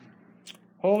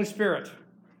Holy Spirit,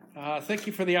 thank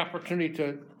you for the opportunity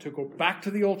to go back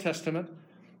to the Old Testament.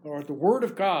 Lord, the Word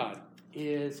of God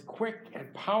is quick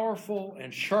and powerful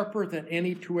and sharper than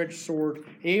any two-edged sword,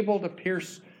 able to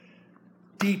pierce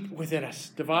deep within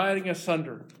us, dividing us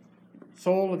asunder,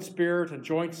 soul and spirit and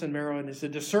joints and marrow, and is a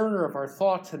discerner of our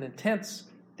thoughts and intents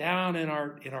down in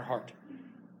our heart.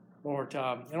 Lord,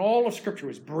 and all of Scripture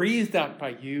was breathed out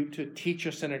by you to teach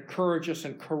us and encourage us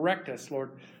and correct us,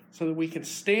 Lord, so that we can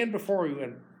stand before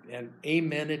you and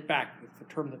amen it back. It's the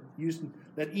term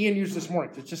that Ian used this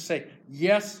morning, to just say,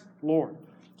 yes, Lord.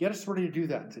 Get us ready to do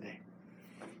that today.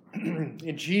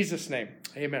 In Jesus' name,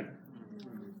 amen.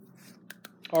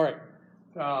 All right.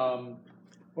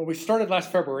 When we started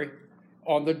last February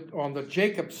on the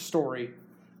Jacob story,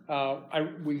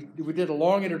 we did a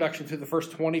long introduction to the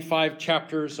first 25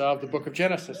 chapters of the book of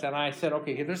Genesis, and I said,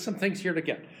 okay, there's some things here to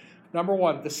get. Number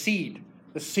one, the seed.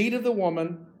 The seed of the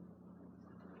woman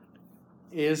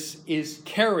is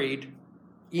carried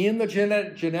in the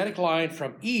genetic line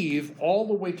from Eve all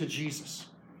the way to Jesus.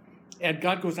 And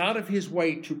God goes out of his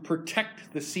way to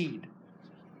protect the seed.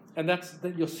 And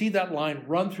you'll see that line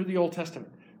run through the Old Testament.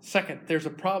 Second, there's the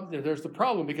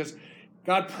problem because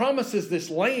God promises this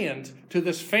land to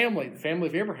this family, the family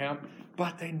of Abraham,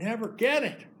 but they never get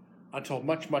it until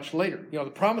much, much later. The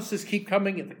promises keep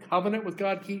coming, and the covenant with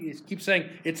God keeps saying,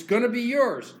 it's going to be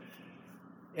yours.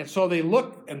 And so they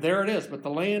look, and there it is, but the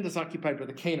land is occupied by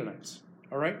the Canaanites.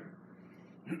 All right?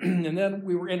 And then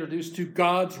we were introduced to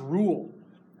God's rule.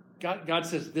 God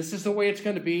says, this is the way it's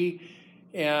going to be.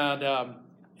 And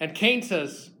Cain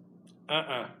says,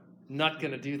 not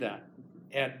going to do that.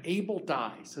 And Abel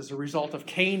dies as a result of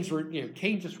Cain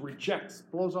just rejects,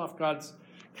 blows off God's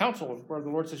counsel, where the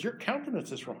Lord says, your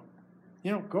countenance is wrong.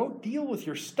 Go deal with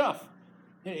your stuff.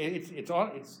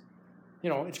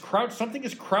 Something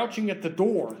is crouching at the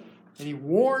door, and he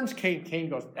warns Cain. Cain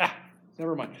goes,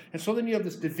 never mind. And so then you have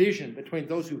this division between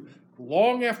those who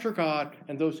long after God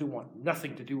and those who want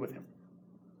nothing to do with him.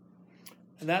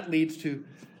 And that leads to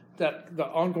the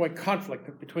ongoing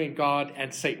conflict between God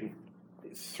and Satan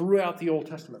throughout the Old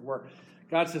Testament, where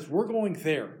God says, we're going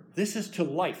there. This is to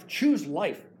life. Choose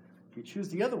life. If you choose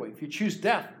the other way, if you choose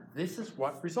death, this is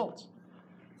what results.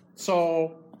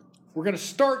 So we're going to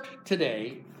start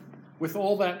today with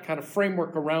all that kind of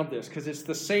framework around this, because it's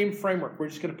the same framework. We're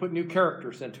just going to put new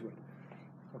characters into it.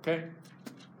 Okay?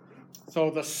 So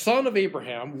the son of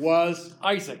Abraham was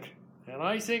Isaac, and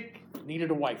Isaac needed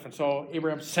a wife. And so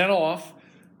Abraham sent off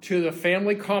to the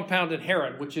family compound in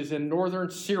Haran, which is in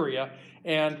northern Syria,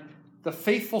 and the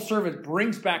faithful servant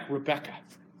brings back Rebekah,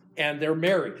 and they're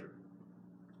married.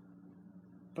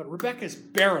 But Rebekah is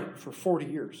barren for 40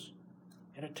 years.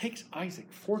 And it takes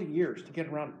Isaac 40 years to get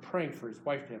around to praying for his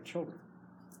wife to have children.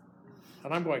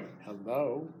 And I'm going,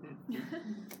 hello?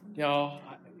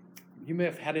 You may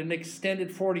have had an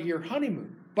extended 40-year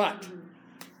honeymoon, but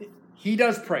he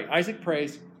does pray. Isaac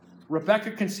prays.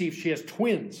 Rebekah conceives. She has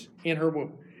twins in her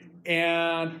womb.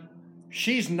 And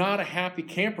she's not a happy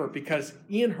camper because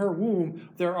in her womb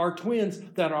there are twins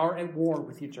that are at war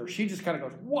with each other. She just kind of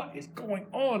goes, what is going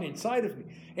on inside of me?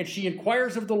 And she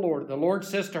inquires of the Lord. The Lord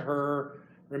says to her,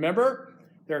 remember,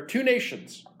 there are two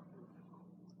nations.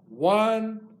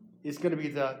 One is going to be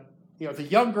the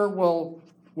younger will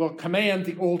command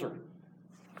the older.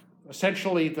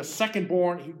 Essentially, the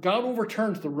second-born, God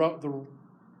overturns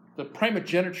the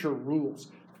primogeniture rules.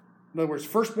 In other words,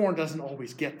 firstborn doesn't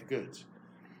always get the goods.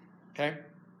 Okay?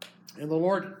 And the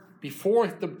Lord, before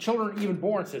the children are even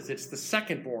born, says, it's the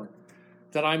second-born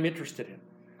that I'm interested in.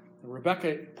 And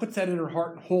Rebekah puts that in her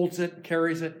heart and holds it and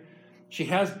carries it. She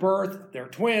has birth. They're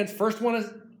twins. First one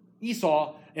is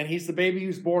Esau, and he's the baby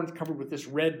who's born covered with this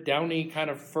red, downy kind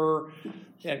of fur,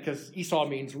 and because Esau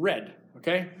means red,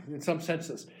 okay, in some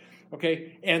senses.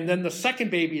 Okay, and then the second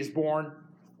baby is born,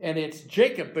 and it's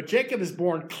Jacob, but Jacob is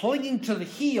born clinging to the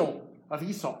heel of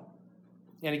Esau.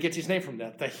 And he gets his name from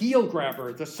that. The heel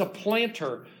grabber, the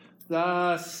supplanter,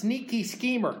 the sneaky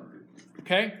schemer,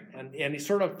 okay? And he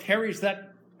sort of carries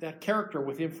that character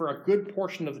with him for a good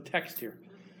portion of the text here.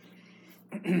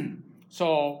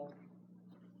 So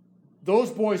those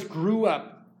boys grew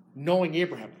up knowing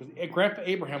Abraham. Grandpa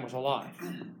Abraham was alive.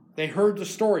 They heard the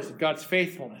stories of God's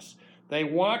faithfulness. They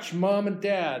watched mom and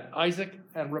dad, Isaac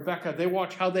and Rebekah, they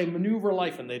watched how they maneuver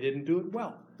life, and they didn't do it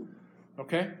well.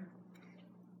 Okay?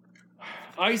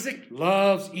 Isaac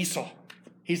loves Esau.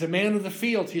 He's a man of the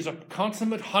fields. He's a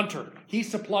consummate hunter. He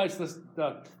supplies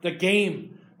the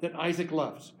game that Isaac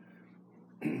loves.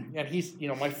 And he's,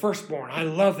 my firstborn. I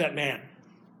love that man.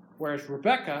 Whereas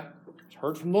Rebekah has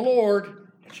heard from the Lord,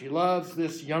 and she loves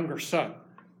this younger son.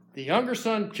 The younger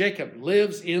son, Jacob,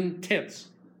 lives in tents.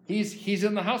 He's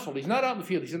in the household. He's not out in the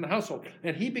field. He's in the household.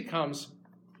 And he becomes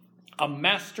a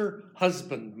master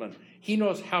husbandman. He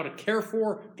knows how to care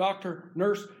for, doctor,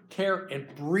 nurse, care,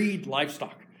 and breed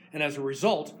livestock. And as a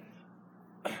result,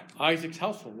 Isaac's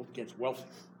household gets wealthy.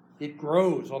 It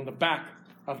grows on the back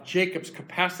of Jacob's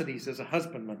capacities as a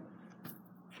husbandman.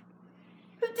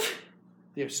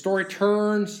 The story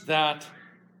turns that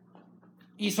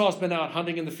Esau's been out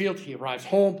hunting in the field. He arrives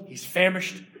home. He's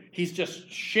famished. He's just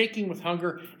shaking with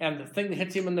hunger. And the thing that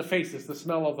hits him in the face is the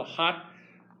smell of the hot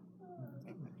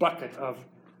bucket of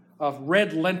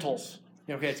red lentils.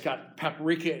 Okay, it's got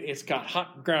paprika. It's got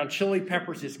hot ground chili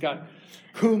peppers. It's got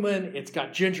cumin. It's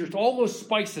got ginger. It's all those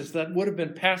spices that would have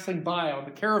been passing by on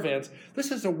the caravans.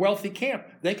 This is a wealthy camp.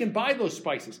 They can buy those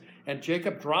spices. And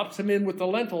Jacob drops him in with the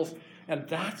lentils. And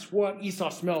that's what Esau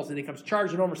smells. And he comes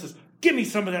charging over and says, "Give me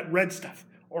some of that red stuff,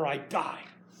 or I die."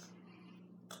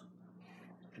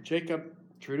 And Jacob,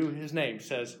 true to his name,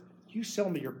 says, "You sell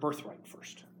me your birthright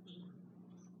first."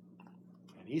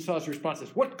 And Esau's response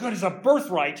is, "What good is a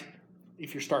birthright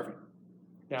if you're starving?"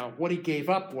 Now, what he gave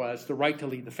up was the right to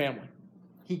lead the family.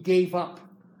 He gave up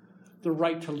the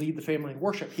right to lead the family in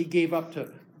worship. He gave up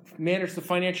to manage the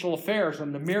financial affairs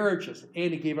and the marriages,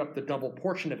 and he gave up the double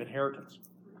portion of inheritance.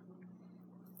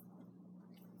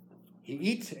 He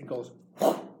eats and goes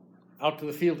out to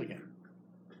the field again.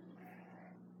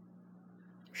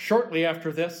 Shortly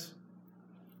after this,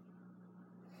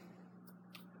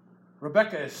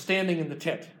 Rebekah is standing in the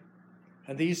tent.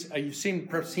 And these, you've seen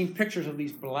pictures of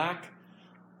these black,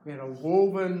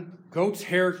 woven goat's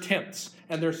hair tents.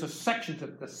 And there's a section to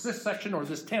this section, or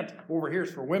this tent over here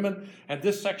is for women, and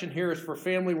this section here is for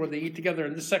family where they eat together,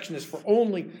 and this section is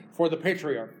only for the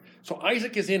patriarch. So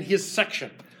Isaac is in his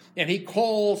section. And he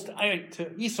calls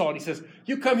to Esau and he says,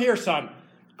 "You come here, son.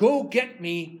 Go get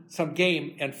me some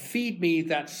game and feed me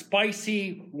that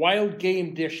spicy wild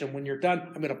game dish. And when you're done,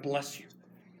 I'm going to bless you."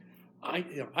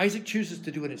 Isaac chooses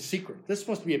to do it in secret. This is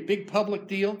supposed to be a big public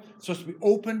deal. It's supposed to be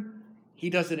open. He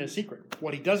does it in secret.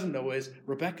 What he doesn't know is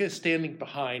Rebekah is standing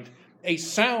behind a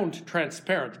sound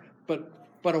transparent but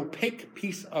opaque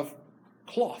piece of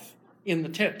cloth in the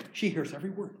tent. She hears every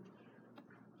word.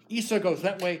 Esau goes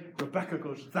that way, Rebekah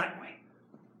goes that way.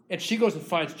 And she goes and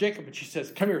finds Jacob, and she says,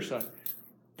 "Come here, son.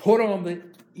 Put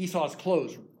on Esau's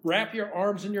clothes. Wrap your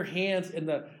arms and your hands in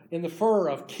the fur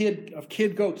of kid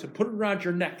goats and put it around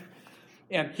your neck.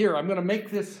 And here, I'm going to make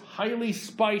this highly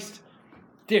spiced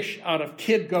dish out of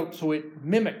kid goat so it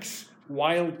mimics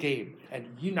wild game. And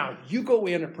you go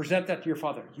in and present that to your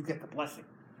father. You get the blessing."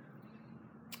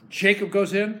 Jacob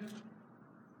goes in.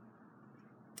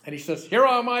 And he says, "Here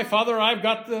am I, Father. I've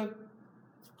got the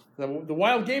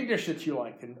wild game dish that you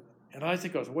like." And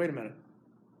Isaac goes, "Wait a minute.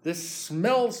 This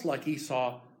smells like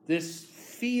Esau. This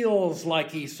feels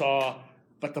like Esau.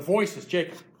 But the voice is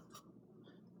Jacob."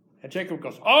 And Jacob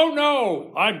goes, "Oh,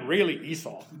 no, I'm really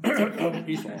Esau."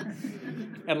 Esau.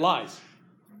 And lies.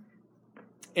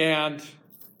 And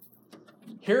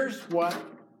here's what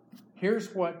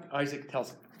Isaac tells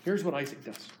him. Here's what Isaac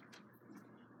does.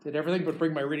 Did everything but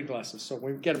bring my reading glasses, so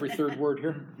we get every third word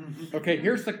here. Okay,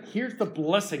 here's the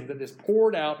blessing that is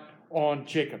poured out on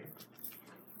Jacob.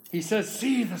 He says,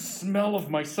 "See, the smell of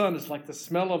my son is like the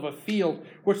smell of a field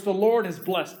which the Lord has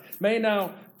blessed. May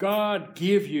now God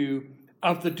give you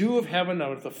of the dew of heaven,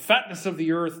 out of the fatness of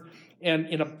the earth, and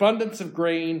in abundance of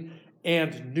grain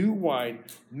and new wine.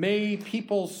 May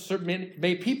people serve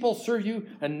you,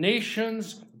 and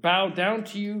nations bow down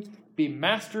to you. Be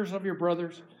masters of your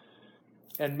brothers.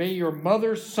 And may your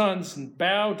mother's sons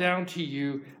bow down to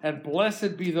you, and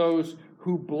blessed be those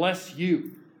who bless you."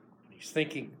 And he's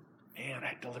thinking, man,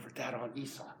 I delivered that on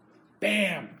Esau.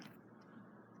 Bam!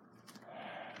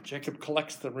 Jacob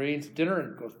collects the remains of dinner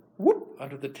and goes whoop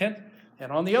under the tent.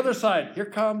 And on the other side, here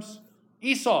comes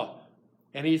Esau.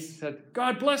 And he said,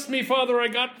 "God bless me, Father.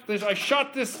 I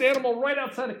shot this animal right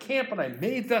outside of camp, and I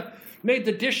made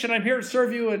the dish, and I'm here to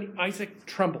serve you." And Isaac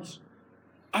trembles.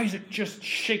 Isaac just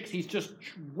shakes. He's just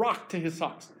rocked to his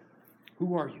socks.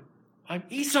 "Who are you?" I'm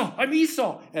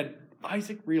Esau. And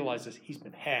Isaac realizes he's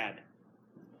been had.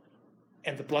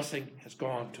 And the blessing has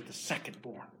gone to the second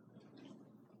born.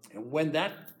 And when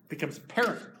that becomes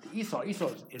apparent to Esau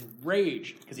is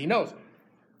enraged because he knows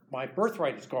my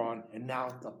birthright is gone, and now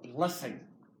the blessing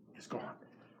is gone.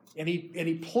 And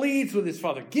he pleads with his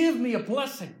father, "Give me a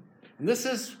blessing." And this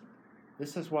is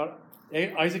what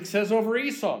Isaac says over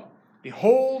Esau.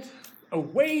 "Behold,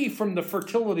 away from the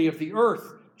fertility of the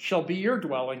earth shall be your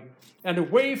dwelling, and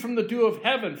away from the dew of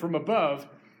heaven from above,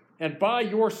 and by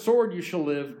your sword you shall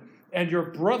live, and your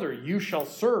brother you shall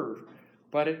serve.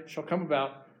 But it shall come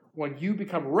about when you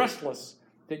become restless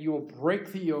that you will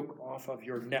break the yoke off of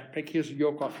your neck. Take his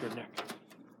yoke off your neck.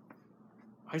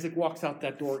 Isaac walks out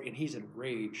that door and he's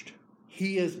enraged.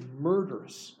 He is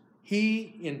murderous.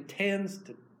 He intends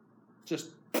to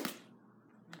just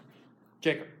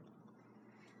Jacob.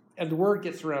 And the word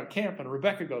gets around camp and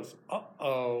Rebekah goes,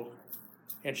 uh-oh.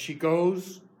 And she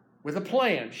goes with a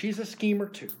plan. She's a schemer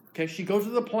too. Okay, she goes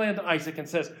with a plan to Isaac and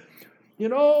says,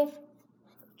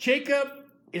 Jacob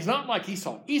is not like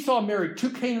Esau. Esau married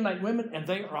 2 Canaanite women, and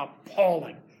they are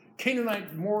appalling.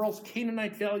 Canaanite morals,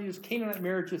 Canaanite values, Canaanite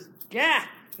marriages. Yeah!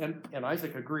 And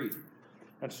Isaac agreed.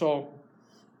 And so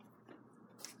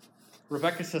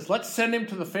Rebekah says, let's send him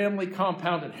to the family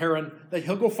compound in Haran, that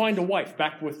he'll go find a wife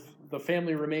back with the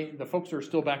family the folks who are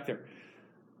still back there.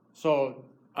 So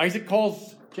Isaac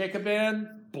calls Jacob in,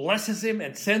 blesses him,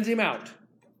 and sends him out.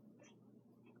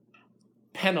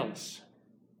 Penniless.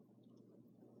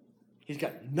 He's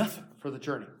got nothing for the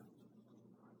journey.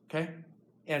 Okay?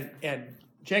 And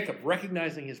Jacob,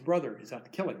 recognizing his brother is out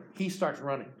to kill him, he starts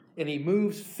running. And he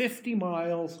moves 50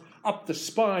 miles up the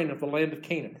spine of the land of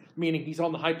Canaan, meaning he's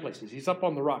on the high places. He's up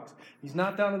on the rocks. He's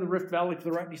not down in the Rift Valley to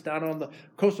the right. He's down on the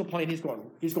coastal plain. He's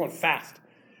going fast.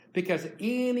 Because at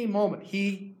any moment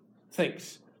he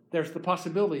thinks there's the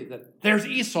possibility that there's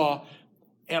Esau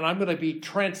and I'm going to be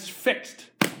transfixed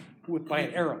by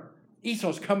an arrow.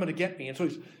 Esau's coming to get me. And so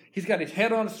he's got his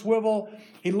head on a swivel.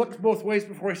 He looks both ways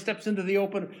before he steps into the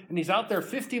open. And he's out there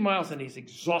 50 miles and he's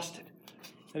exhausted.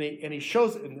 And he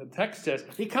shows, and the text says,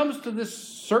 he comes to this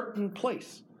certain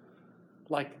place.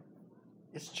 Like,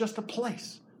 it's just a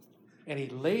place. And he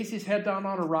lays his head down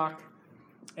on a rock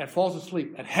and falls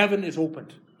asleep. And heaven is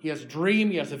opened. He has a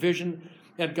dream, he has a vision,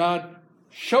 and God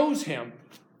shows him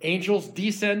angels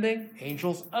descending,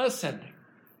 angels ascending.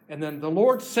 And then the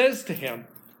Lord says to him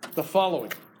the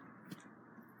following.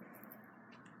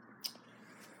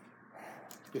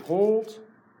 Behold,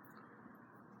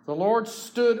 the Lord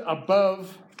stood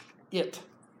above it.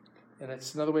 And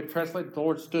it's another way to translate it. The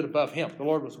Lord stood above him. The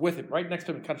Lord was with him, right next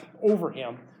to him, kind of over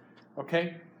him.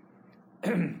 Okay?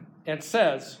 And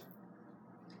says,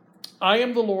 I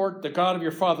am the Lord, the God of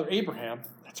your father Abraham,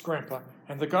 that's grandpa,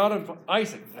 and the God of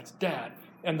Isaac, that's dad,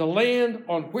 and the land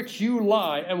on which you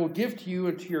lie I will give to you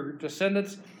and to your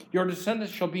descendants. Your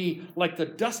descendants shall be like the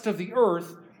dust of the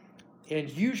earth, and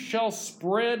you shall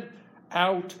spread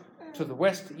out to the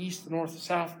west, the east, the north, the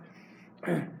south.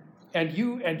 And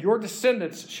you and your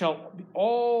descendants shall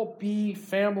all be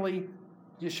family.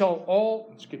 You shall all,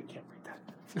 it's good, you can't read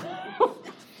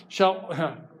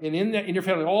that. And in your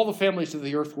family, all the families of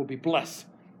the earth will be blessed.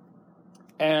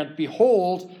 And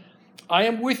behold, I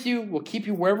am with you, will keep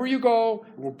you wherever you go,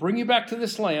 will bring you back to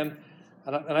this land,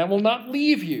 and I will not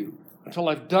leave you until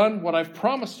I've done what I've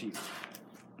promised you.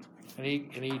 And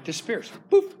he disappears.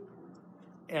 Poof.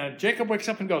 And Jacob wakes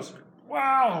up and goes,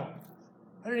 wow,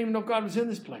 I didn't even know God was in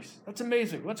this place. That's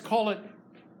amazing. Let's call it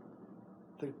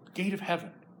the gate of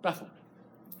heaven, Bethel.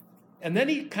 And then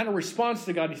he kind of responds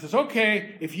to God. He says,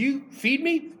 okay, if you feed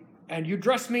me and you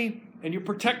dress me and you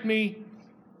protect me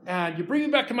and you bring me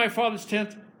back to my father's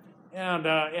tent and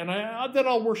then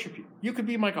I'll worship you. You can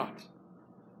be my God.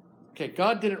 Okay,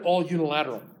 God did it all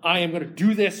unilateral. I am going to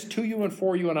do this to you and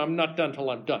for you, and I'm not done till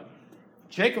I'm done.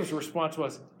 Jacob's response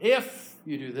was, if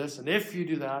you do this and if you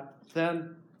do that,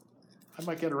 then I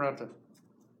might get around to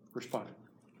responding.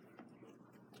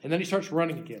 And then he starts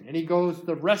running again. And he goes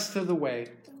the rest of the way,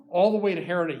 all the way to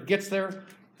Haran. He gets there,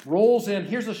 rolls in.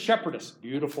 Here's a shepherdess,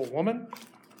 beautiful woman,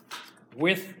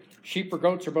 with sheep or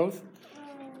goats or both.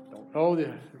 Don't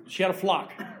know. She had a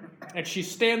flock. And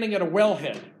she's standing at a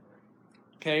wellhead.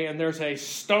 Okay, and there's a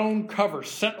stone cover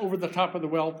set over the top of the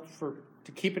well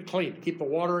to keep it clean, to keep the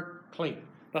water clean.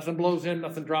 Nothing blows in,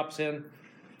 nothing drops in.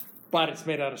 But it's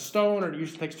made out of stone, and it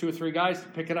usually takes 2 or 3 guys to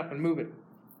pick it up and move it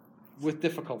with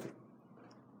difficulty.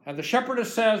 And the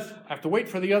shepherdess says, I have to wait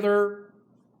for the other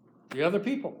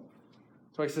people.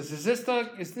 So he says,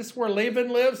 is this where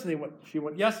Laban lives? And she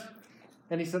went, yes.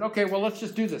 And he said, okay, well, let's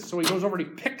just do this. So he goes over and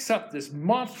he picks up this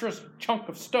monstrous chunk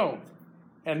of stone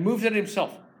and moves it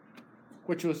himself,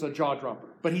 which was a jaw dropper.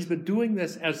 But he's been doing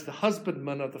this as the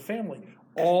husbandman of the family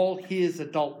all his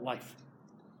adult life.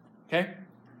 Okay?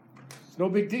 It's no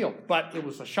big deal, but it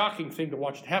was a shocking thing to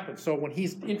watch it happen. So when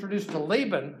he's introduced to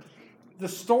Laban, the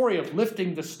story of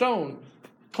lifting the stone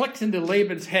clicks into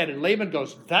Laban's head, and Laban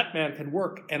goes, that man can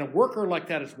work, and a worker like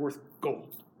that is worth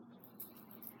gold.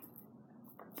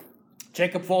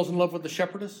 Jacob falls in love with the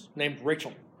shepherdess named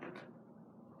Rachel.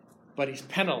 But he's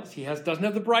penniless. He doesn't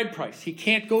have the bride price. He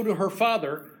can't go to her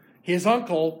father, his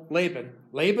uncle, Laban.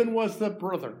 Laban was the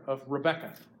brother of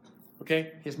Rebekah,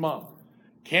 okay, his mom.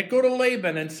 Can't go to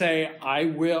Laban and say, I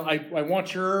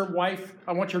want your wife,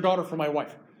 I want your daughter for my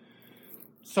wife.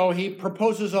 So he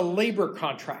proposes a labor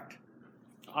contract.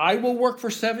 I will work for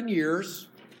 7 years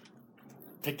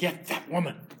to get that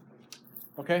woman.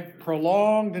 Okay?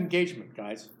 Prolonged engagement,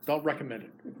 guys. Don't recommend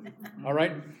it. All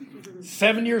right?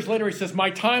 7 years later, he says,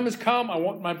 my time has come. I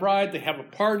want my bride. They have a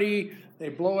party. They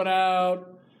blow it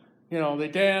out. They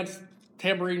dance,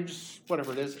 tambourines,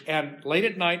 whatever it is. And late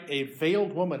at night, a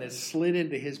veiled woman is slid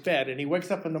into his bed. And he wakes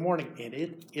up in the morning, and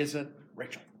it isn't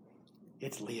Rachel.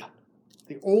 It's Leah,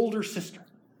 the older sister.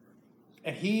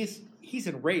 And he's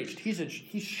enraged.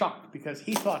 He's shocked because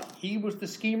he thought he was the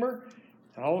schemer.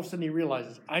 And all of a sudden he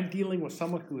realizes, I'm dealing with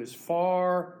someone who is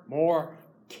far more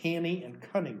canny and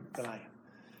cunning than I am.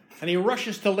 And he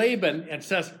rushes to Laban and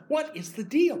says, what is the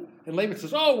deal? And Laban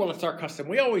says, oh, well, it's our custom.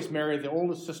 We always marry the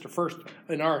oldest sister first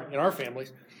in our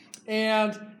families.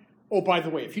 And, oh, by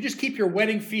the way, if you just keep your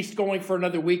wedding feast going for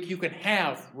another week, you can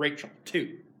have Rachel,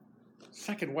 too.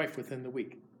 Second wife within the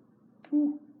week.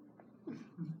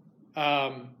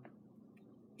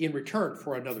 In return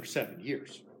for another 7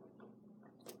 years.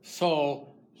 So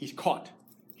he's caught.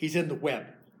 He's in the web.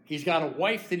 He's got a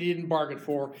wife that he didn't bargain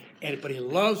for, but he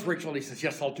loves Rachel. And he says,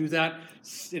 yes, I'll do that.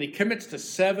 And he commits to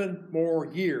 7 more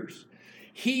years.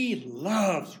 He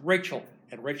loves Rachel,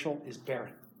 and Rachel is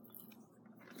barren.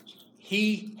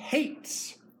 He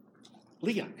hates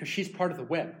Leah because she's part of the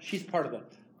web. She's part of the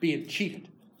being cheated.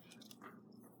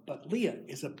 But Leah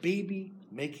is a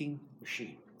baby-making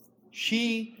machine.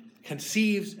 She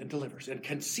conceives and delivers, and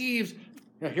conceives.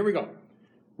 Now, here we go.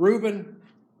 Reuben,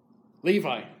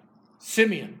 Levi,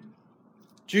 Simeon,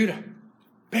 Judah.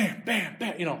 Bam, bam,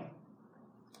 bam.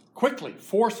 Quickly,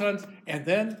 4 sons, and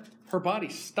then her body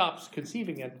stops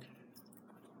conceiving, and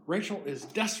Rachel is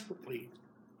desperately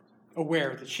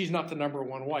aware that she's not the number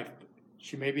one wife.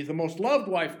 She may be the most loved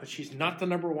wife, but she's not the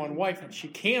number one wife, and she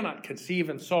cannot conceive,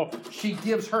 and so she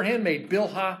gives her handmaid,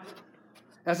 Bilhah,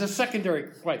 as a secondary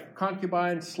wife.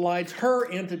 Concubine slides her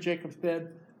into Jacob's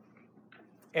bed,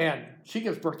 and she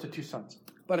gives birth to 2 sons.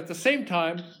 But at the same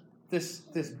time, this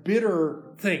bitter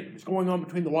thing is going on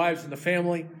between the wives and the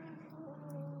family,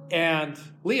 and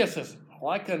Leah says,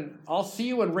 well, I'll see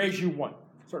you and raise you one,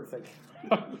 sort of thing.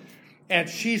 And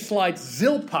she slides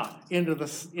Zilpah into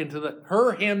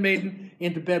her handmaiden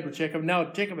into bed with Jacob. Now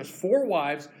Jacob has 4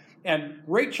 wives, and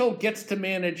Rachel gets to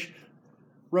manage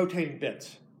rotating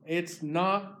beds. It's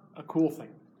not a cool thing.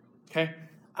 Okay?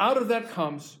 Out of that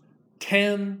comes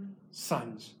 10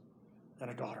 sons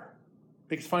and a daughter.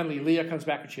 Because finally Leah comes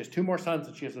back and she has 2 more sons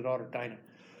and she has a daughter, Dinah.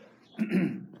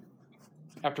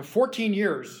 After 14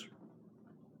 years,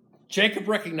 Jacob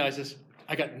recognizes,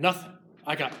 I got nothing.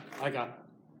 I got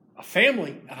a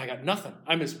family, and I got nothing.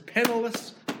 I'm as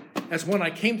penniless as when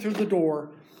I came through the door.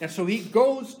 And so he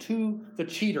goes to the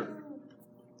cheater,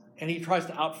 and he tries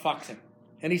to outfox him.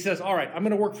 And he says, all right, I'm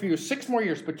going to work for you 6 more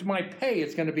years, but my pay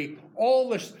is going to be all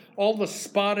the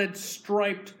spotted,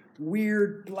 striped,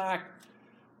 weird, black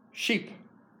sheep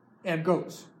and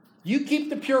goats. You keep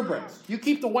the purebreds. You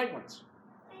keep the white ones.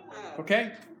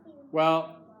 Okay?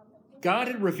 Well, God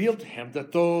had revealed to him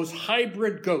that those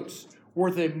hybrid goats were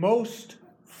the most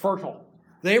fertile.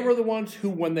 They were the ones who,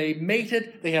 when they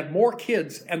mated, they had more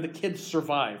kids, and the kids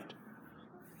survived.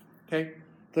 Okay?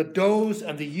 The does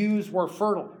and the ewes were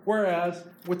fertile. Whereas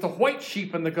with the white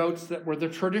sheep and the goats that were the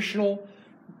traditional,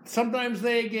 sometimes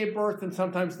they gave birth and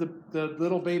sometimes the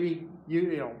little baby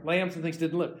lambs and things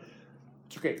didn't live.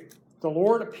 It's okay. The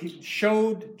Lord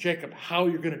showed Jacob how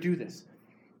you're going to do this.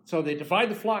 So they divide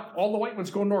the flock. All the white ones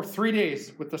go north 3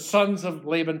 days with the sons of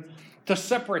Laban to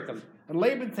separate them. And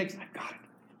Laban thinks, I got it.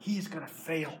 He's going to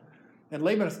fail. And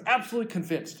Laban is absolutely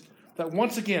convinced that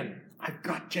once again, I've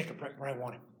got Jacob right where I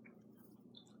want him.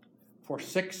 For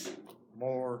 6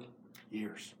 more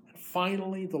years. And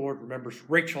finally, the Lord remembers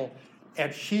Rachel,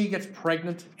 and she gets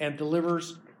pregnant and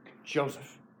delivers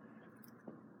Joseph.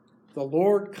 The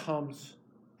Lord comes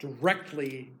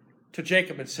directly to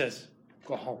Jacob and says,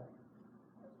 go home.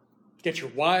 Get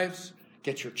your wives,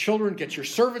 get your children, get your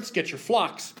servants, get your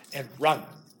flocks, and run.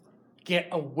 Get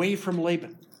away from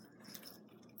Laban.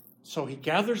 So he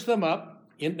gathers them up,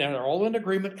 and they're all in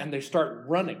agreement, and they start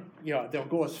running. They'll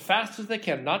go as fast as they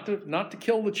can, not to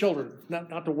kill the children,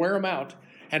 not to wear them out,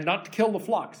 and not to kill the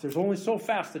flocks. There's only so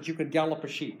fast that you can gallop a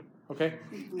sheep, okay?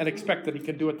 And expect that he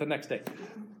can do it the next day.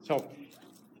 So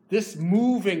this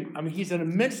moving, he's an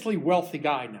immensely wealthy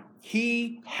guy now.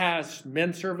 He has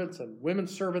men servants and women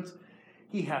servants.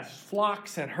 He has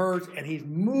flocks and herds, and he's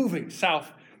moving south.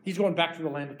 He's going back to the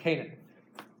land of Canaan.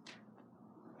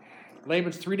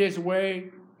 Laban's 3 days away.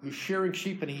 He's shearing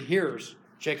sheep, and he hears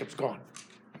Jacob's gone.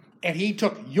 and he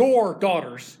took your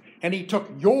daughters, and he took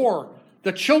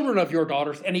the children of your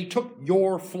daughters, and he took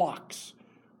your flocks.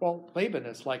 Well, Laban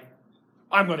is like,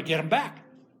 I'm going to get them back.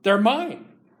 They're mine.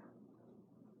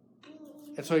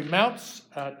 And so he mounts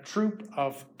a troop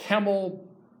of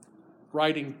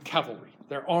camel-riding cavalry.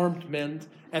 They're armed men,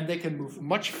 and they can move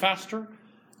much faster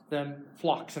than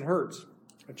flocks and herds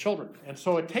and children. And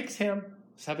so it takes him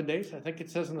 7 days, I think it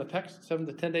says in the text, 7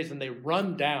 to 10 days, and they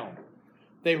run down.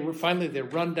 They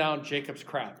run down Jacob's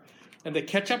crowd. And they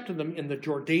catch up to them in the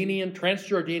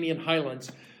Transjordanian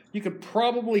highlands. You could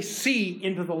probably see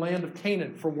into the land of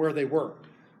Canaan from where they were.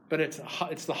 But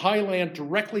it's the highland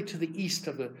directly to the east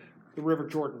of the River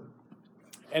Jordan.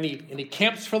 And he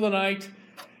camps for the night.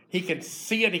 He can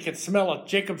see it. He can smell it.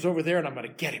 Jacob's over there, and I'm going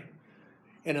to get him.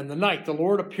 And in the night, the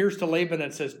Lord appears to Laban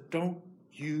and says, don't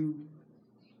you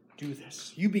do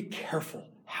this. You be careful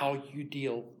how you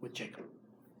deal with Jacob.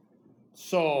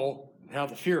 So now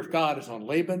the fear of God is on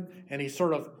Laban, and he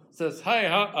sort of says, "Hi,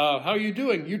 how are you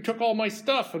doing? You took all my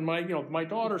stuff and my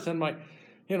daughters and my,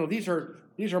 these are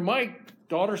my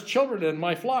daughters' children and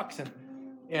my flocks."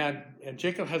 And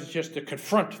Jacob has just to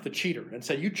confront the cheater and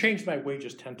say, "You changed my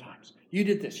wages 10 times. You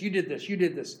did this. You did this. You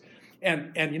did this."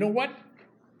 And you know what?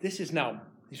 These are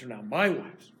now my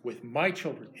wives with my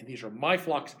children, and these are my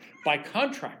flocks by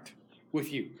contract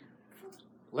with you.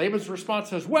 Laban's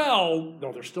response is, "Well,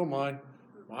 no, they're still mine.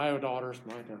 My daughters,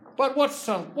 my daughters. But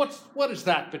what is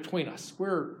that between us?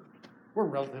 We're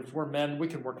relatives. We're men. We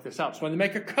can work this out." So they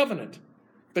make a covenant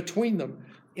between them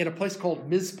in a place called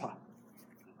Mizpah.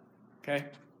 Okay,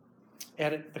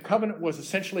 and the covenant was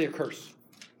essentially a curse.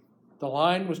 The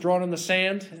line was drawn in the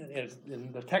sand,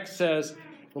 and the text says,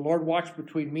 "The Lord watched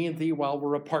between me and thee while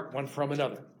we're apart one from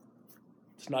another."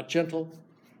 It's not gentle.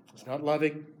 It's not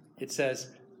loving. It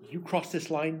says, you cross this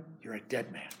line, you're a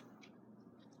dead man.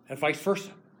 And vice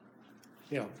versa.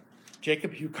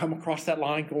 Jacob, you come across that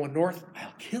line going north,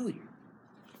 I'll kill you.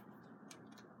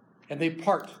 And they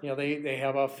part. They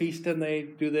have a feast and they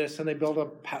do this and they build a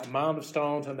mound of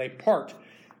stones and they part.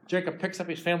 Jacob picks up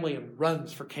his family and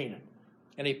runs for Canaan.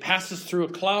 And he passes through a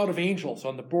cloud of angels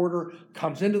on the border,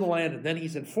 comes into the land, and then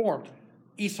he's informed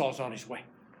Esau's on his way.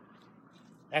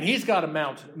 And he's got a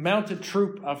mounted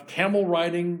troop of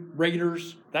camel-riding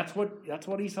raiders. That's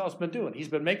what Esau's been doing. He's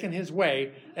been making his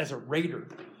way as a raider.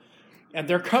 And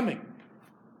they're coming.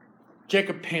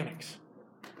 Jacob panics.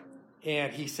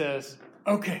 And he says,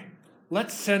 "Okay,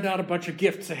 let's send out a bunch of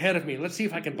gifts ahead of me. Let's see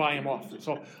if I can buy him off."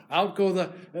 So out go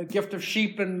the gift of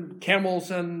sheep and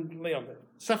camels and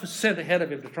stuff is sent ahead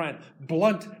of him to try and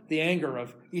blunt the anger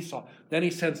of Esau. Then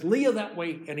he sends Leah that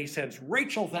way, and he sends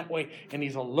Rachel that way, and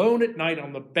he's alone at night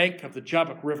on the bank of the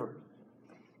Jabbok River.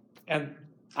 And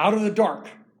out of the dark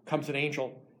comes an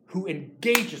angel who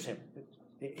engages him.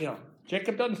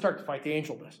 Jacob doesn't start to fight, the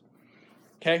angel does.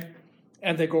 Okay?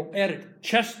 And they go at it,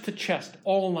 chest to chest,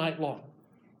 all night long.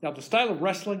 Now, the style of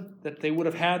wrestling that they would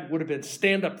have been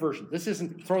stand-up version. This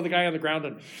isn't throw the guy on the ground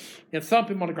and thump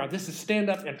him on the ground. This is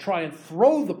stand up and try and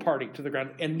throw the party to the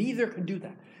ground, and neither can do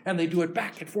that. And they do it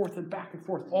back and forth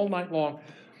all night long.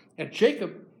 And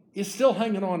Jacob is still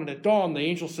hanging on, and at dawn, the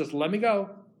angel says, "Let me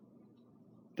go."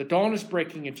 The dawn is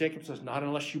breaking, and Jacob says, "Not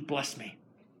unless you bless me."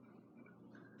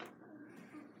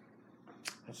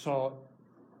 And so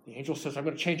the angel says, "I'm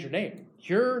going to change your name.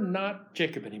 You're not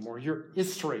Jacob anymore. You're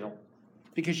Israel.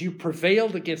 Because you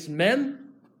prevailed against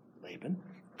men," Laban,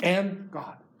 "and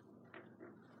God."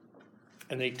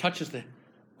 And then he touches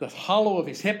the hollow of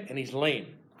his hip, and he's lame.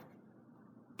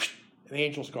 And the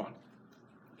angel's gone.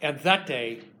 And that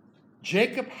day,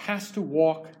 Jacob has to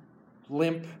walk,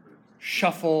 limp,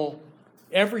 shuffle.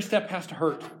 Every step has to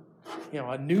hurt.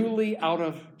 A newly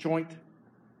out-of-joint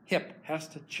hip has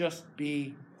to just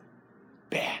be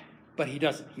bad. But he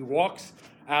doesn't. He walks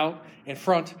out in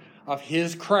front of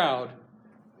his crowd,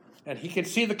 and he can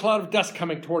see the cloud of dust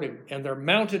coming toward him, and they're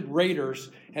mounted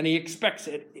raiders, and he expects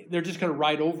it. They're just going to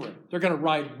ride over him. They're going to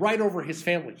ride right over his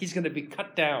family. He's going to be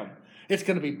cut down. It's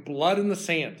going to be blood in the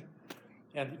sand.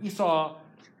 And Esau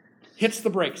hits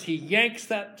the brakes. He yanks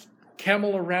that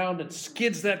camel around and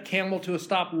skids that camel to a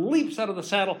stop, leaps out of the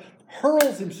saddle,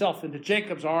 hurls himself into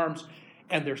Jacob's arms,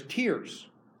 and there's tears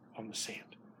on the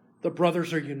sand. The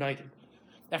brothers are united.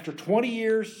 After 20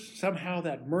 years, somehow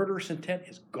that murderous intent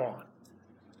is gone.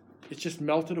 It's just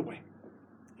melted away.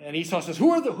 And Esau says,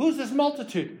 who's this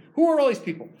multitude? Who are all these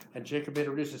people? And Jacob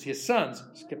introduces his sons,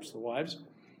 skips the wives.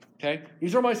 Okay,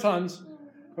 these are my sons.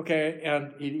 Okay,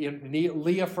 and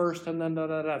Leah first, and then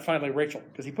finally Rachel.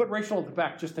 Because he put Rachel at the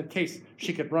back just in case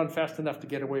she could run fast enough to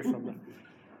get away from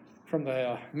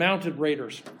the mounted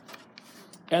raiders.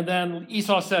 And then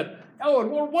Esau said, Oh,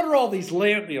 and what are all these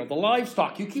land, the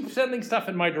livestock? You keep sending stuff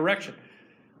in my direction.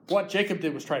 What Jacob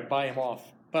did was try to buy him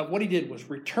off. But what he did was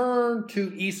return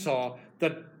to Esau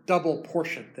the double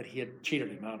portion that he had cheated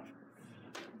him out of.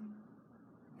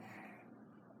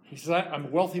 He says, I'm a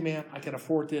wealthy man. I can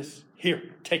afford this.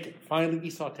 Here, take it. Finally,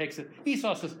 Esau takes it.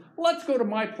 Esau says, let's go to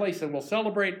my place and we'll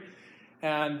celebrate.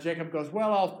 And Jacob goes,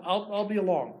 well, I'll be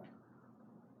along.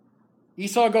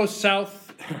 Esau goes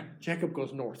south. Jacob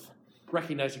goes north,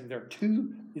 recognizing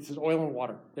this is oil and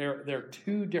water. They're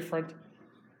two different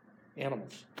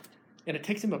animals. And it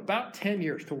takes him about 10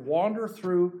 years to wander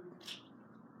through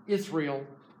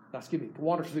to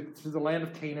wander through the land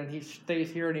of Canaan. He stays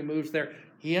here and he moves there.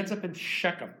 He ends up in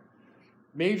Shechem.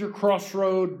 Major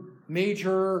crossroad,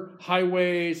 major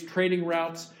highways, trading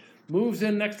routes. Moves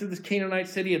in next to this Canaanite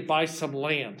city and buys some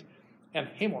land. And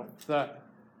Hamor,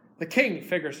 the king,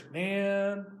 figures,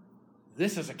 man,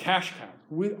 this is a cash cow.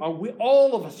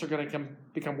 All of us are going to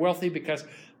become wealthy because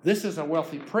this is a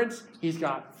wealthy prince. He's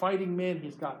got fighting men.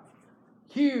 He's got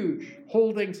huge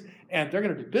holdings. And they're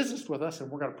going to do business with us and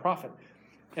we're going to profit.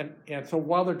 And so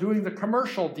while they're doing the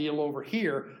commercial deal over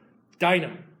here,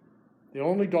 Dinah, the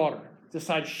only daughter,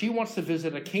 decides she wants to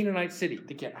visit a Canaanite city,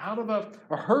 to get out of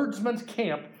a herdsman's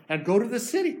camp and go to the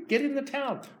city, get in the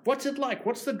town. What's it like?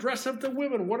 What's the dress of the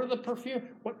women? What are the perfume?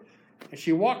 And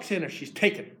she walks in and she's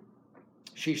taken.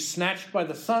 She's snatched by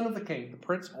the son of the king, the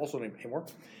prince, also named Hamor,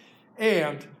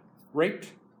 and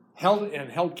raped,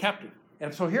 held captive.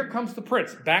 And so here comes the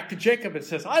prince back to Jacob and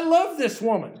says, I love this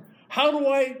woman. How do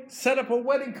I set up a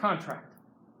wedding contract?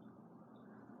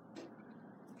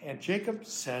 And Jacob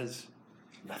says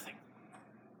nothing.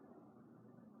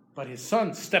 But his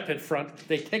sons step in front.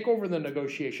 They take over the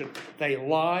negotiation. They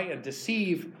lie and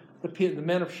deceive the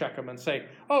men of Shechem and say,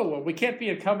 oh, well, we can't be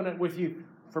in covenant with you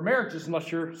for marriages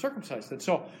unless you're circumcised. And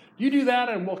so you do that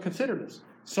and we'll consider this.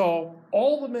 So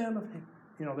all the men of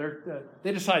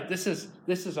they decide this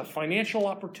is a financial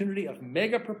opportunity of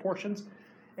mega proportions,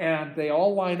 and they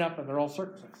all line up and they're all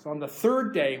circumcised. So on the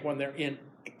third day, when they're in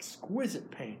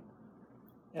exquisite pain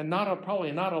and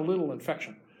probably not a little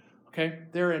infection, okay,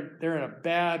 they're in a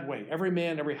bad way. Every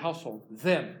man, every household.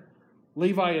 Then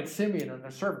Levi and Simeon and their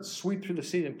servants sweep through the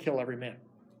city and kill every man.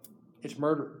 It's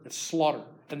murder. It's slaughter.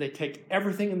 And they take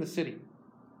everything in the city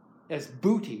as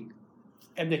booty,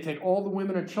 and they take all the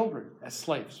women and children as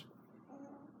slaves.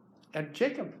 And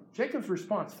Jacob's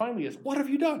response finally is, what have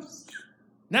you done?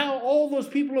 Now all those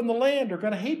people in the land are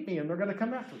going to hate me and they're going to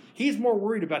come after me. He's more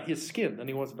worried about his skin than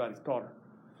he was about his daughter.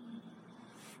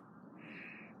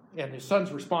 And his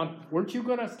sons respond, weren't you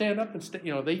going to stand up and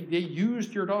they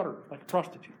used your daughter like a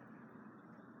prostitute.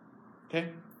 Okay?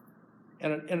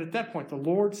 And at that point, the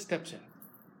Lord steps in.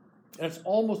 And it's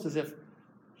almost as if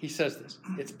he says this.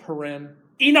 It's paren,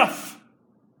 enough!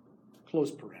 Close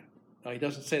paren. Now, he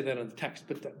doesn't say that in the text,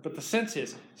 but the sense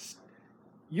is,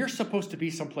 you're supposed to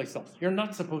be someplace else. You're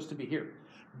not supposed to be here.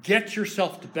 Get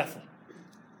yourself to Bethel.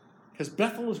 Because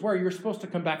Bethel is where you're supposed to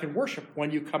come back and worship when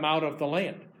you come out of the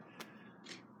land.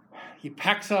 He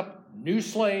packs up new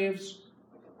slaves,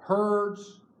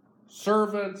 herds,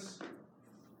 servants,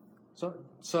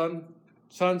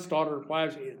 sons, daughters,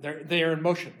 wives. They are in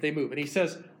motion. They move. And he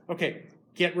says, okay,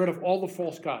 get rid of all the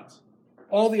false gods,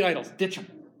 all the idols, ditch them.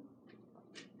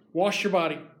 Wash your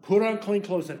body, put on clean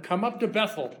clothes, and come up to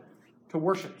Bethel to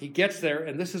worship. He gets there,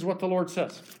 and this is what the Lord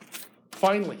says.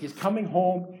 Finally, he's coming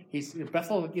home. He's in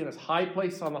Bethel, again, this high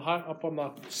place up on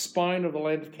the spine of the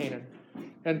land of Canaan.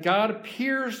 And God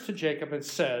appears to Jacob and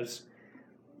says,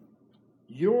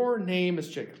 your name is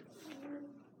Jacob.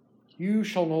 You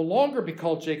shall no longer be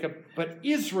called Jacob, but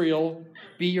Israel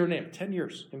be your name. 10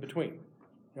 years in between.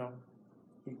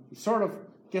 He sort of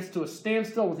gets to a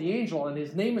standstill with the angel, and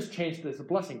his name is changed as a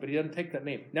blessing, but he doesn't take that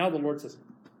name. Now the Lord says,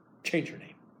 change your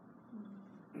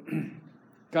name.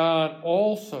 God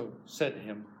also said to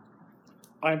him,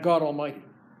 I am God Almighty.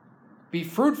 Be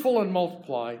fruitful and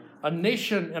multiply. A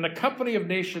nation and a company of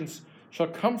nations shall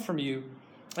come from you,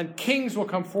 and kings will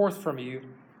come forth from you.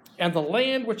 And the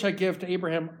land which I give to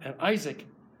Abraham and Isaac,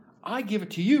 I give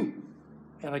it to you,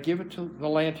 and I give it to the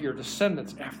land to your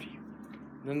descendants after you.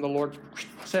 And then the Lord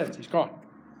sends. He's gone.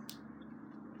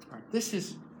 All right, this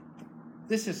is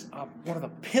one of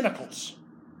the pinnacles,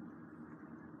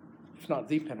 if not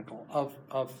the pinnacle,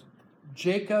 of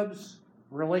Jacob's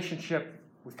relationship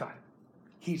with God.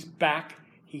 He's back.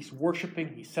 He's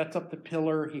worshiping. He sets up the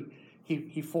pillar.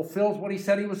 He fulfills what he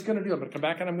said he was going to do. I'm going to come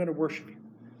back and I'm going to worship you.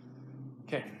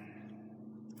 Okay.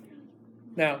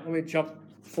 Now, let me jump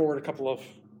forward a couple of,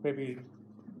 maybe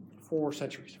 4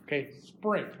 centuries. Okay.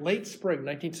 Late spring,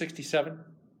 1967.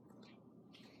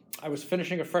 I was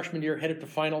finishing a freshman year, headed to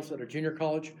finals at a junior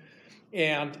college,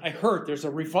 and I heard there's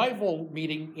a revival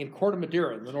meeting in Corte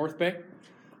Madera in the North Bay,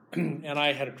 and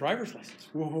I had a driver's license.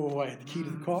 Whoa, I had the key to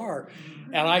the car.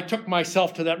 And I took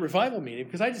myself to that revival meeting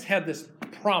because I just had this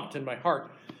prompt in my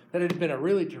heart that it had been a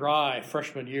really dry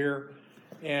freshman year,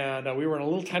 and we were in a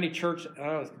little tiny church, and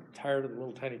I was tired of the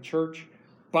little tiny church,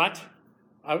 but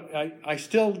I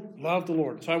still loved the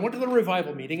Lord. So I went to the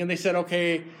revival meeting, and they said,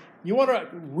 okay, you want to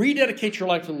rededicate your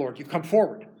life to the Lord, you come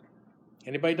forward.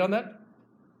 Anybody done that?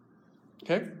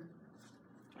 Okay.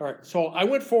 All right, so I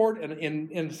went forward and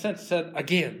in a sense said,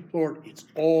 again, Lord, it's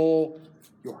all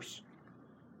yours.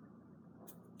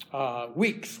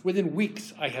 Within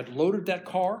weeks, I had loaded that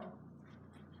car,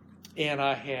 and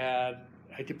I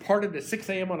departed at 6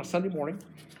 a.m. on a Sunday morning.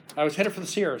 I was headed for the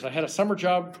Sierras. I had a summer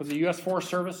job for the U.S. Forest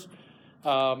Service.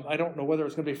 I don't know whether it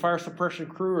was going to be fire suppression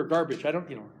crew or garbage.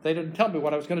 They didn't tell me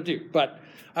what I was going to do, but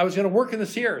I was going to work in the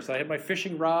Sierras. I had my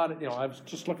fishing rod. I was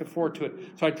just looking forward to it.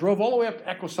 So I drove all the way up to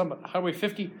Echo Summit, Highway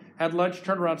 50, had lunch,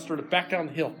 turned around, started back down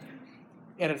the hill.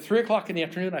 And at 3 o'clock in the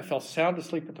afternoon, I fell sound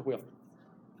asleep at the wheel.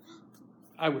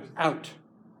 I was out.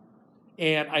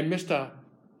 And I missed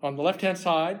on the left-hand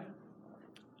side,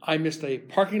 I missed a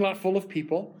parking lot full of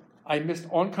people. I missed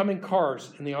oncoming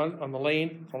cars on the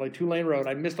lane, only 2-lane road.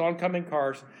 I missed oncoming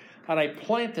cars, and I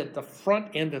planted the front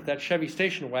end of that Chevy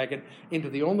station wagon into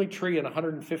the only tree in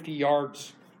 150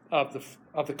 yards of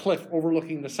the cliff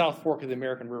overlooking the South Fork of the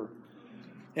American River.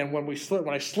 And when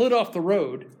I slid off the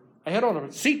road, I had on a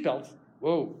seatbelt.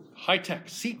 Whoa, high-tech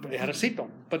seatbelt. They had a seatbelt,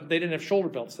 but they didn't have shoulder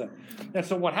belts then. And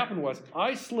so what happened was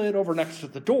I slid over next to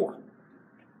the door,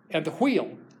 and the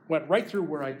wheel went right through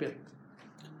where I'd been.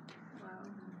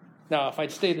 Now, if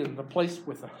I'd stayed in the place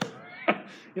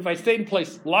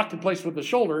locked in place with the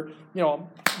shoulder,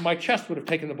 my chest would have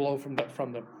taken the blow from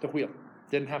the wheel.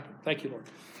 Didn't happen. Thank you, Lord.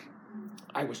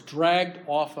 I was dragged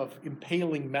off of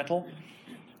impaling metal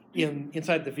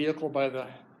inside the vehicle by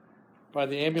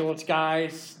the ambulance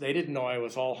guys. They didn't know I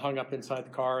was all hung up inside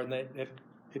the car, and it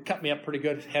cut me up pretty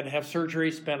good. Had to have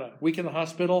surgery, spent a week in the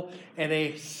hospital, and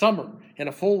a summer in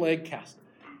a full leg cast.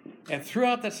 And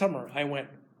throughout that summer, I went,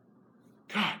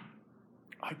 God,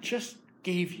 I just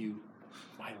gave you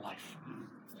my life.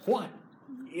 What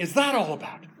is that all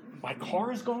about? My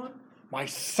car is gone. My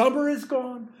summer is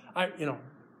gone.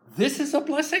 This is a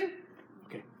blessing.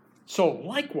 Okay. So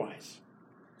likewise,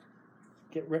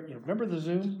 get ready. Remember the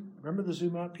zoom? Remember the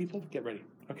zoom out, people? Get ready.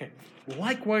 Okay.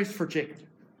 Likewise for Jacob.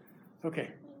 Okay.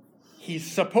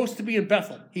 He's supposed to be in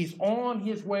Bethel. He's on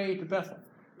his way to Bethel,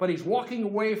 but he's walking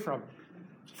away from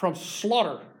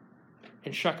slaughter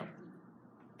in Shechem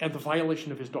and the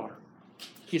violation of his daughter.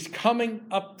 He's coming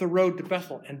up the road to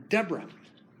Bethel, and Deborah,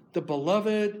 the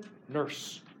beloved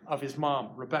nurse of his mom,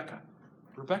 Rebecca.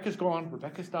 Rebecca's gone.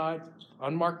 Rebecca's died.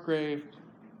 Unmarked grave.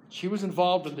 She was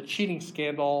involved in the cheating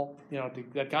scandal,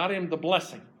 that got him the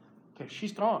blessing. Okay,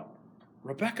 she's gone.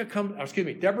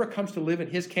 Deborah comes to live in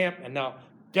his camp, and now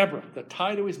Deborah, the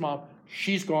tie to his mom,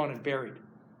 she's gone and buried.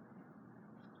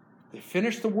 They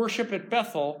finish the worship at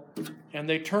Bethel, and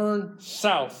they turn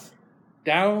south,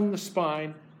 down the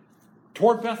spine,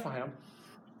 toward Bethlehem,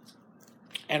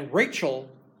 and Rachel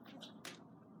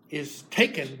is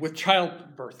taken with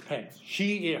childbirth pains.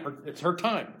 It's her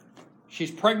time.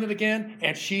 She's pregnant again,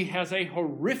 and she has a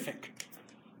horrific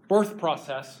birth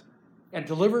process and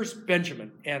delivers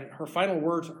Benjamin. And her final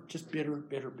words are just bitter,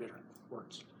 bitter, bitter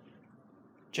words.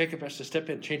 Jacob has to step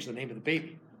in and change the name of the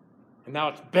baby. And now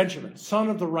it's Benjamin, son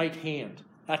of the right hand.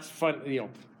 That's fun.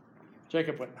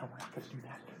 Jacob went, no, we're not going to do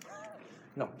that.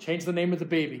 No, change the name of the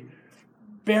baby.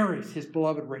 Buries his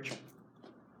beloved Rachel.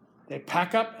 They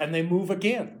pack up and they move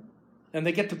again. And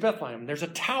they get to Bethlehem. There's a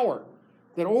tower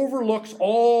that overlooks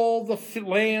all the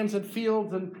lands and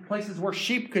fields and places where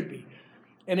sheep could be.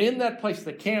 And in that place,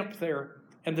 they camp there.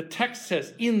 And the text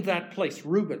says, in that place,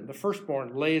 Reuben, the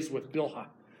firstborn, lays with Bilhah.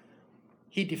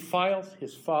 He defiles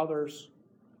his father's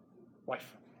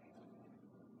wife.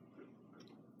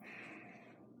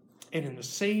 And in the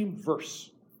same verse,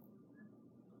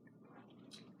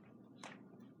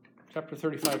 chapter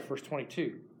 35, verse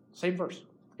 22, same verse,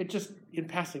 it just in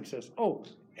passing says, oh,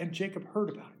 and Jacob heard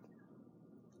about it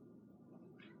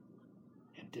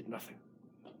and did nothing.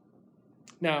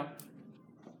 Now,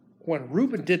 when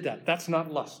Reuben did that, that's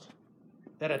not lust.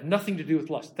 That had nothing to do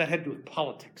with lust. That had to do with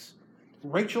politics.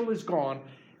 Rachel is gone,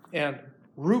 and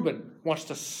Reuben wants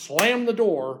to slam the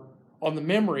door on the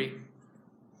memory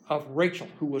of Rachel,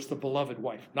 who was the beloved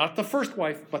wife. Not the first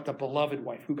wife, but the beloved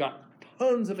wife, who got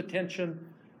tons of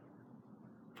attention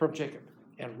from Jacob.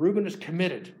 And Reuben is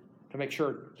committed to make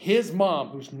sure his mom,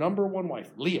 who's number one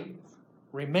wife, Leah,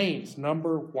 remains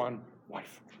number one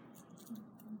wife.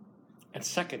 And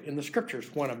second, in the scriptures,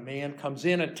 when a man comes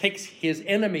in and takes his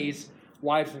enemies'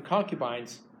 wives and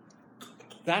concubines,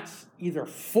 that's either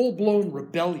full-blown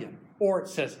rebellion, or it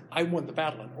says, I won the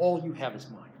battle and all you have is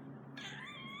mine.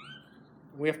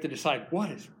 We have to decide, what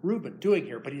is Reuben doing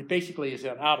here? But he basically is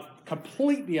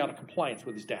completely out of compliance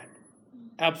with his dad.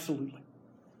 Absolutely.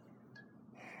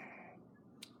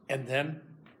 And then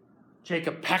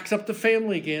Jacob packs up the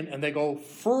family again, and they go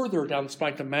further down the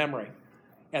spine to Mamre.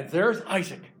 And there's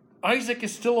Isaac. Isaac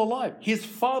is still alive. His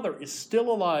father is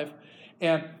still alive.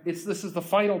 And this is the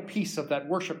final piece of that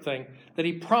worship thing that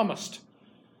he promised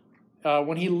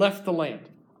when he left the land.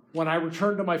 When I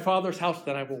return to my father's house,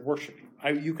 then I will worship you.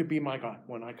 You could be my God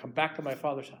when I come back to my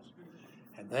father's house.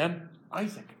 And then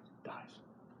Isaac dies.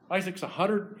 Isaac's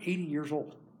 180 years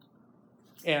old.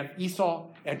 And Esau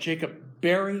and Jacob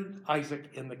bury Isaac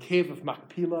in the cave of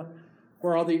Machpelah,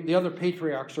 where all the other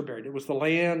patriarchs are buried. It was the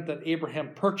land that Abraham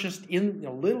purchased in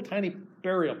a little tiny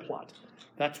burial plot.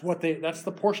 That's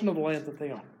the portion of the land that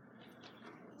they own.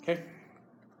 Okay?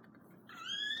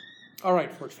 All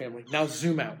right, First Family. Now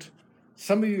zoom out.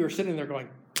 Some of you are sitting there going,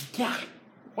 God,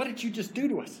 what did you just do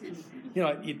to us?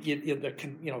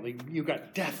 You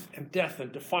got death and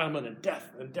defilement and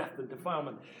death and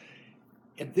defilement.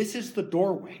 And this is the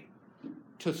doorway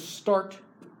to start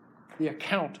the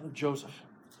account of Joseph.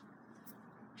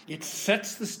 It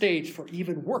sets the stage for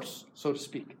even worse, so to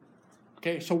speak.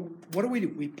 Okay, so what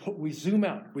do? We zoom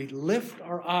out. We lift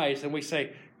our eyes and we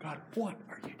say, God, what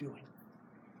are you doing?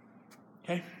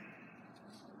 Okay?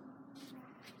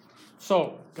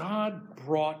 So God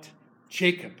brought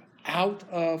Jacob out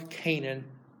of Canaan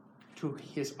to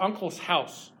his uncle's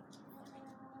house,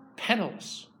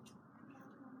 penniless,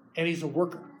 and he's a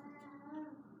worker.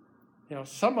 You know,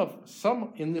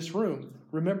 some in this room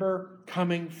remember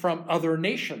coming from other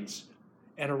nations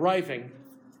and arriving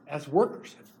as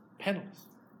workers, penniless.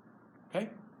 Okay?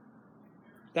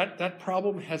 That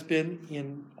problem has been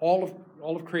in all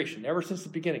of creation ever since the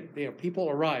beginning. People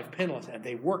arrive penniless and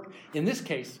they work. In this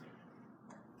case,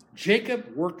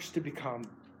 Jacob works to become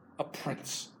a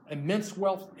prince, immense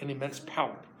wealth and immense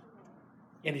power.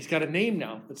 And he's got a name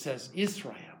now that says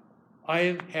Israel.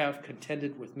 I have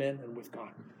contended with men and with God.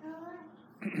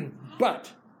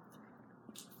 But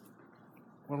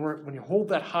when you hold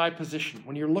that high position,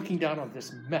 when you're looking down on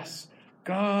this mess,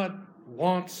 God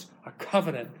wants a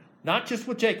covenant, not just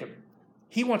with Jacob.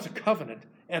 He wants a covenant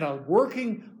and a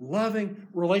working, loving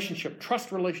relationship,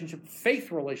 trust relationship,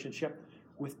 faith relationship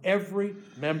with every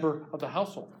member of the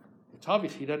household. It's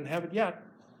obvious he doesn't have it yet.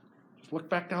 Just look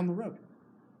back down the road.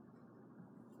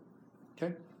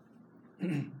 Okay?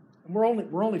 We're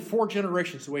only 4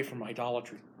 generations away from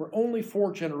idolatry. We're only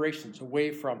 4 generations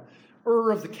away from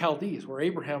Ur of the Chaldees, where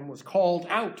Abraham was called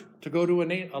out to go to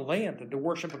a land and to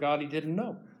worship a God he didn't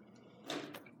know.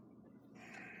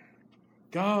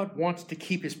 God wants to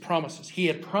keep his promises. He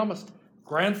had promised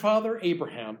grandfather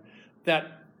Abraham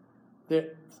that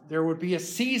there would be a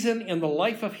season in the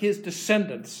life of his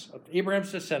descendants, of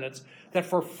Abraham's descendants, that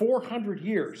for 400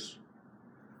 years,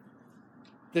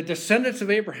 the descendants of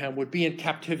Abraham would be in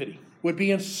captivity, would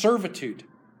be in servitude.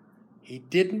 He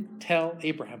didn't tell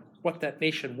Abraham what that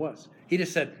nation was. He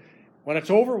just said, when it's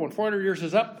over, when 400 years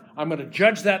is up, I'm going to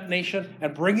judge that nation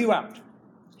and bring you out.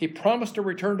 He promised to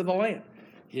return to the land.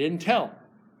 He didn't tell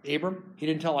Abram, he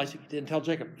didn't tell Isaac, he didn't tell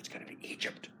Jacob. It's going to be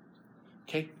Egypt.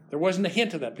 Okay? There wasn't a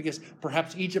hint of that because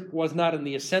perhaps Egypt was not in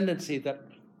the ascendancy that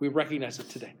we recognize it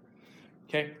today.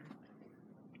 Okay?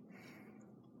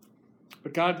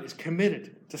 But God is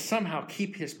committed to somehow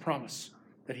keep his promise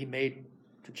that he made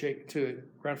to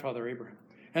grandfather Abraham.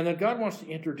 And then God wants to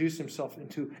introduce himself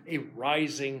into a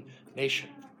rising nation.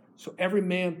 So every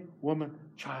man, woman,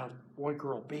 child, boy,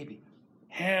 girl, baby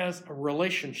has a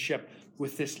relationship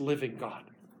with this living God.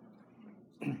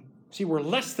 See, we're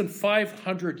less than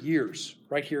 500 years,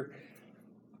 right here,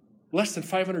 less than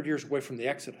 500 years away from the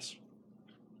Exodus.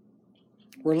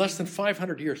 We're less than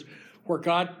 500 years where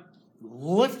God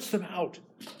lifts them out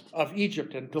of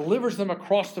Egypt and delivers them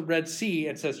across the Red Sea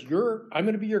and says, I'm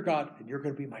going to be your God and you're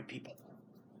going to be my people.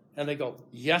 And they go,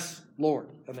 yes, Lord.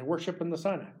 And they worship in the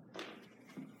Sinai.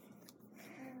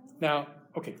 Now,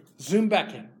 okay, zoom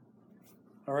back in.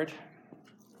 All right?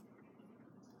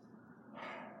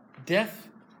 Death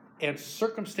and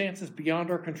circumstances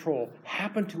beyond our control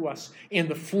happen to us in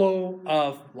the flow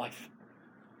of life.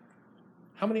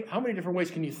 How many different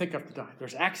ways can you think of to die?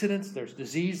 There's accidents, there's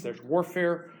disease, there's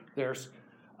warfare, there's,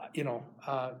 you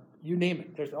name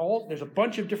it. There's a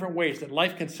bunch of different ways that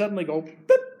life can suddenly go,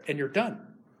 boop, and you're done.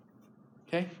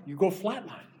 Okay? You go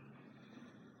flatline.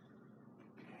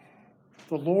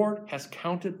 The Lord has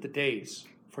counted the days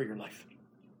for your life.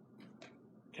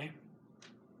 Okay?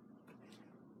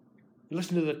 You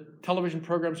listen to the television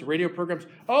programs, the radio programs.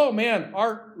 Oh man,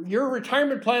 your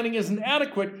retirement planning isn't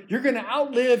adequate. You're going to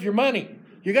outlive your money.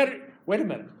 You got to wait a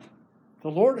minute.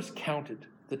 The Lord has counted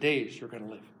the days you're going to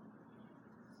live.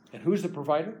 And who's the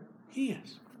provider? He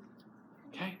is.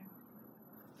 Okay?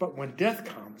 But when death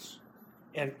comes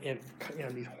and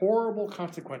these horrible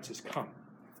consequences come,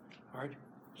 all right,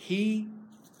 he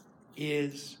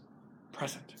is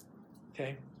present.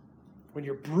 Okay? When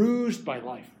you're bruised by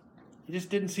life, you just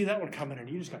didn't see that one coming and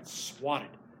you just got swatted.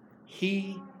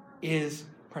 He is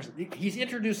present. He's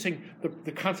introducing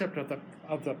the concept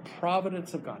of the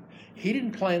providence of God. He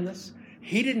didn't plan this.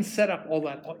 He didn't set up all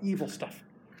that evil stuff.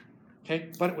 Okay?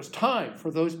 But it was time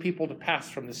for those people to pass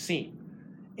from the scene.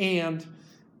 And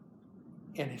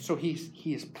so he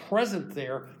is present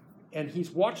there, and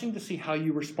he's watching to see how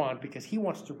you respond because he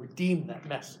wants to redeem that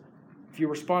mess. If you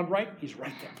respond right, he's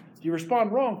right there. If you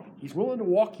respond wrong, he's willing to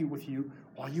walk with you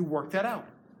while you work that out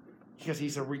because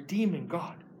he's a redeeming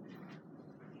God.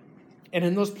 And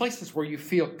in those places where you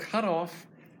feel cut off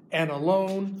and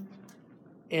alone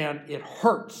and it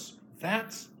hurts,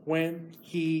 that's when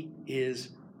he is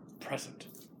present.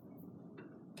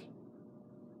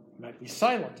 He might be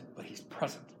silent, but he's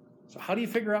present. So how do you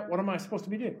figure out what am I supposed to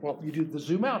be doing? Well, you do the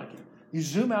zoom out again. You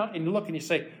zoom out and you look and you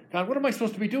say, God, what am I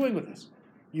supposed to be doing with this?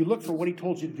 You look for what he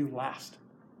told you to do last.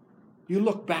 You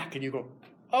look back and you go,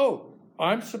 oh,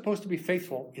 I'm supposed to be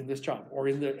faithful in this job or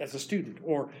as a student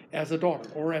or as a daughter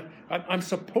or I'm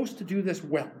supposed to do this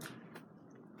well.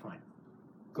 Fine.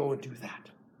 Go and do that.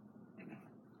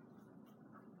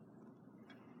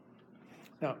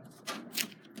 Now,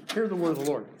 hear the word of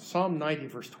the Lord. Psalm 90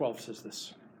 verse 12 says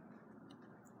this.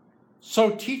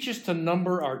 So teach us to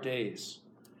number our days,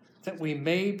 that we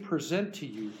may present to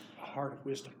you a heart of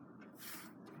wisdom.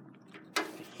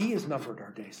 He has numbered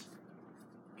our days.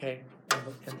 Okay?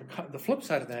 And the flip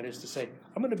side of that is to say,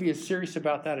 I'm going to be as serious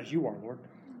about that as you are, Lord.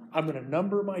 I'm going to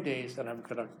number my days, and I'm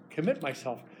going to commit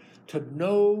myself to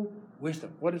know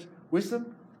wisdom. What is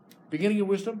wisdom? Beginning of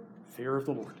wisdom? Fear of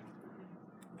the Lord.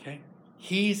 Okay?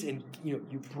 You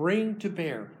bring to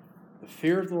bear the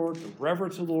fear of the Lord, the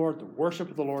reverence of the Lord, the worship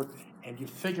of the Lord, and you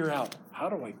figure out, how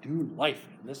do I do life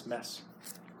in this mess?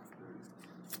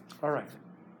 All right.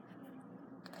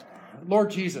 Lord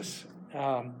Jesus,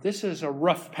 this is a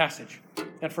rough passage.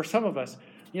 And for some of us,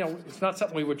 it's not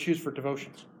something we would choose for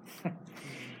devotions.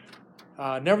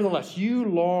 Nevertheless, you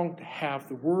long to have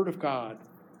the Word of God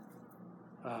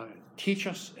teach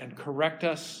us and correct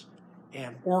us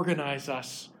and organize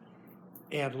us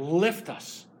and lift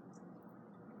us.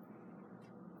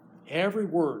 Every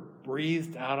word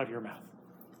breathed out of your mouth.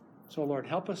 So, Lord,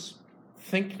 help us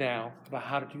think now about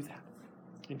how to do that.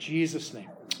 In Jesus' name,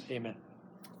 amen.